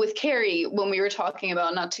 And like with Kerry, when we were talking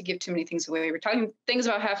about, not to give too many things away, we were talking things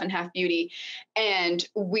about half and half beauty, and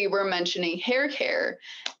we were mentioning hair care.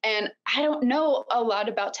 And I don't know a lot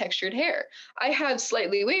about textured hair. I have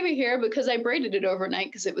slightly wavy hair because I braided it overnight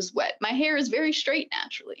because it was wet. My hair is very straight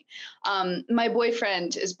naturally. My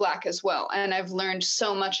boyfriend is Black as well, and I've learned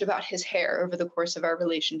so much about his hair over the course of our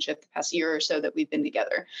relationship the past year or so that we've been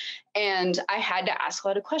together. And I had to ask a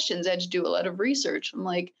lot of questions. I had to do a lot of research. I'm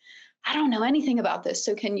like, I don't know anything about this,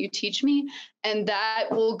 so can you teach me? And that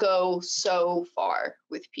will go so far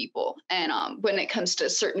with people. And when it comes to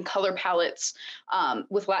certain color palettes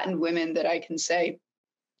with Latin women, that I can say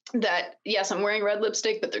that, yes, I'm wearing red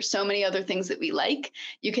lipstick, but there's so many other things that we like.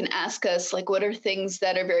 You can ask us, like, what are things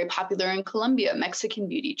that are very popular in Colombia, Mexican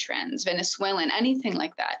beauty trends, Venezuelan, anything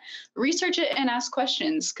like that. Research it and ask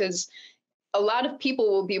questions, because a lot of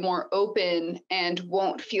people will be more open and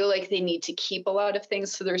won't feel like they need to keep a lot of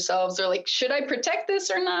things to themselves. They're like, should I protect this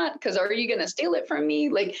or not? Because are you going to steal it from me?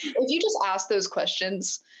 Like, if you just ask those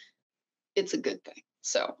questions, it's a good thing.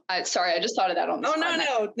 So sorry, I just thought of that on the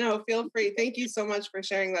spot. No, feel free. Thank you so much for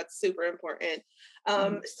sharing. That's super important.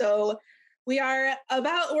 So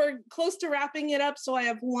we're close to wrapping it up. So I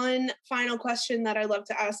have one final question that I'd love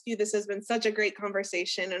to ask you. This has been such a great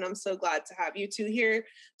conversation, and I'm so glad to have you two here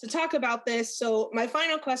to talk about this. So my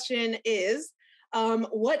final question is,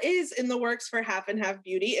 what is in the works for Half and Half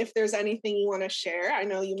Beauty? If there's anything you want to share, I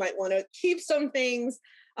know you might want to keep some things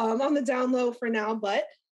on the down low for now, but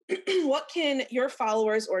what can your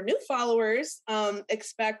followers or new followers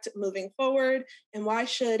expect moving forward? And why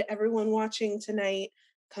should everyone watching tonight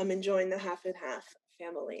come and join the Half and Half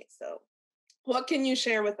family? So what can you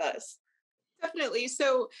share with us? Definitely.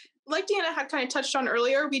 So like Deana had kind of touched on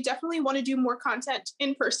earlier, we definitely want to do more content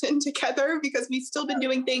in person together because we've still been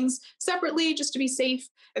doing things separately just to be safe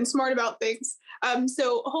and smart about things.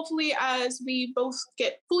 So hopefully as we both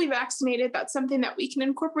get fully vaccinated, that's something that we can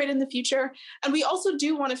incorporate in the future. And we also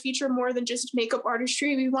do want to feature more than just makeup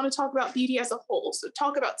artistry. We want to talk about beauty as a whole. So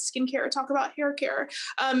talk about skincare, talk about hair care,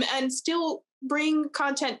 and still bring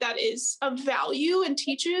content that is of value and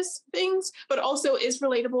teaches things, but also is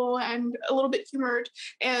relatable and a little bit humored.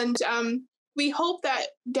 And we hope that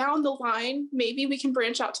down the line, maybe we can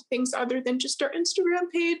branch out to things other than just our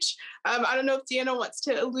Instagram page. I don't know if Deana wants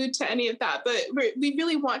to allude to any of that, but we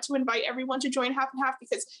really want to invite everyone to join Half and Half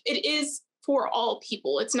because it is for all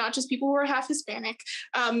people. It's not just people who are half Hispanic.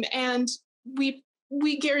 And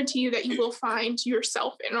we guarantee you that you will find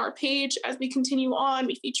yourself in our page as we continue on.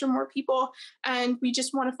 We feature more people, and we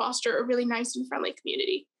just want to foster a really nice and friendly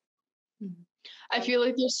community. I feel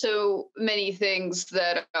like there's so many things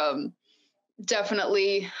that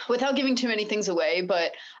definitely, without giving too many things away,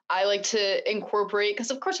 but I like to incorporate,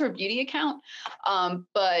 because of course we're a beauty account,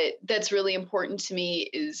 but that's really important to me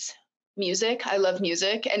is music. I love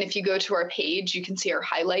music. And if you go to our page, you can see our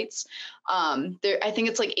highlights. I think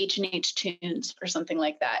it's like H&H tunes or something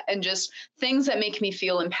like that. And just things that make me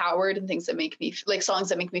feel empowered and things that make me like songs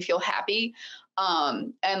that make me feel happy.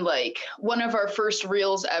 And like one of our first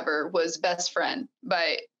reels ever was Best Friend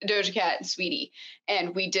by Doja Cat and Sweetie.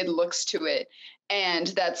 And we did looks to it. And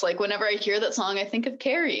that's like, whenever I hear that song, I think of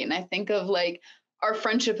Kerry and I think of like our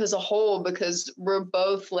friendship as a whole, because we're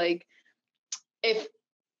both like, if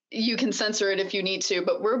you can censor it if you need to,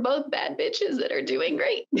 but we're both bad bitches that are doing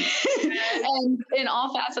great and in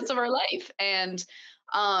all facets of our life. And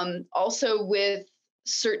also with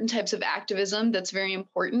certain types of activism, that's very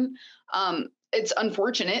important. It's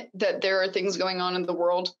unfortunate that there are things going on in the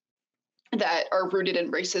world that are rooted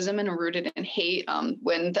in racism and are rooted in hate.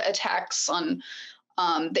 When the attacks on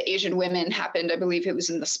the Asian women happened, I believe it was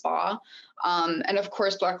in the spa. And of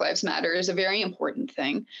course, Black Lives Matter is a very important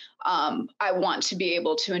thing. I want to be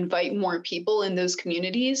able to invite more people in those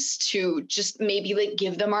communities to just maybe like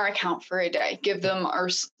give them our account for a day, give them our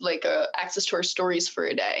like access to our stories for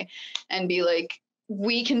a day, and be like,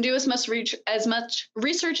 we can do as much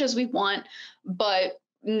research as we want, but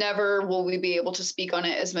never will we be able to speak on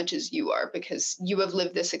it as much as you are, because you have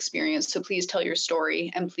lived this experience. So please tell your story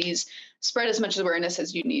and please spread as much awareness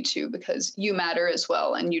as you need to, because you matter as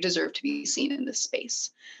well and you deserve to be seen in this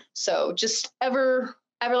space. So just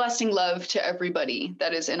everlasting love to everybody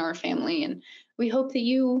that is in our family. And we hope that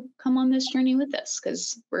you come on this journey with us,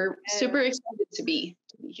 because we're super excited to be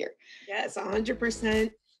here. Yes,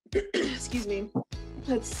 100%. Excuse me.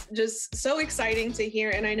 That's just so exciting to hear.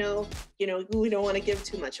 And I know, we don't want to give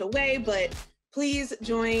too much away, but please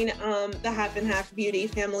join the Half and Half Beauty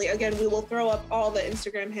family. Again, we will throw up all the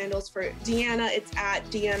Instagram handles. For Deana, it's at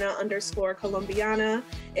Deana_Colombiana.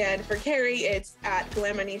 And for Kerry, it's at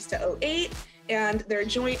Glamonista08. And their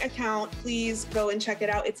joint account, please go and check it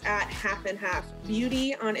out. It's at Half and Half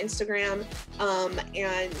Beauty on Instagram.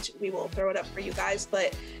 And we will throw it up for you guys.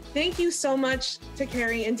 But thank you so much to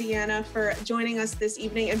Kerry and Deana for joining us this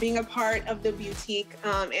evening and being a part of the Beautyque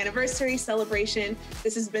anniversary celebration.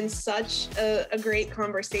 This has been such a great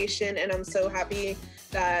conversation, and I'm so happy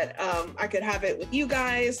that I could have it with you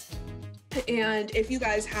guys. And if you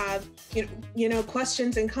guys have,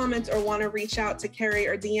 questions and comments or want to reach out to Kerry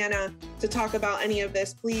or Deana to talk about any of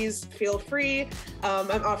this, please feel free. I'm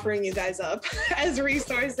offering you guys up as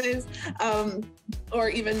resources, or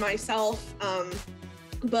even myself.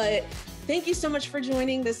 But thank you so much for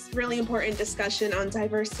joining this really important discussion on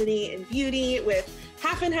diversity in beauty with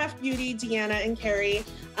Half and Half Beauty, Deana and Kerry.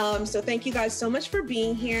 So thank you guys so much for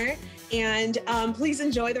being here, and please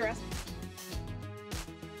enjoy the rest.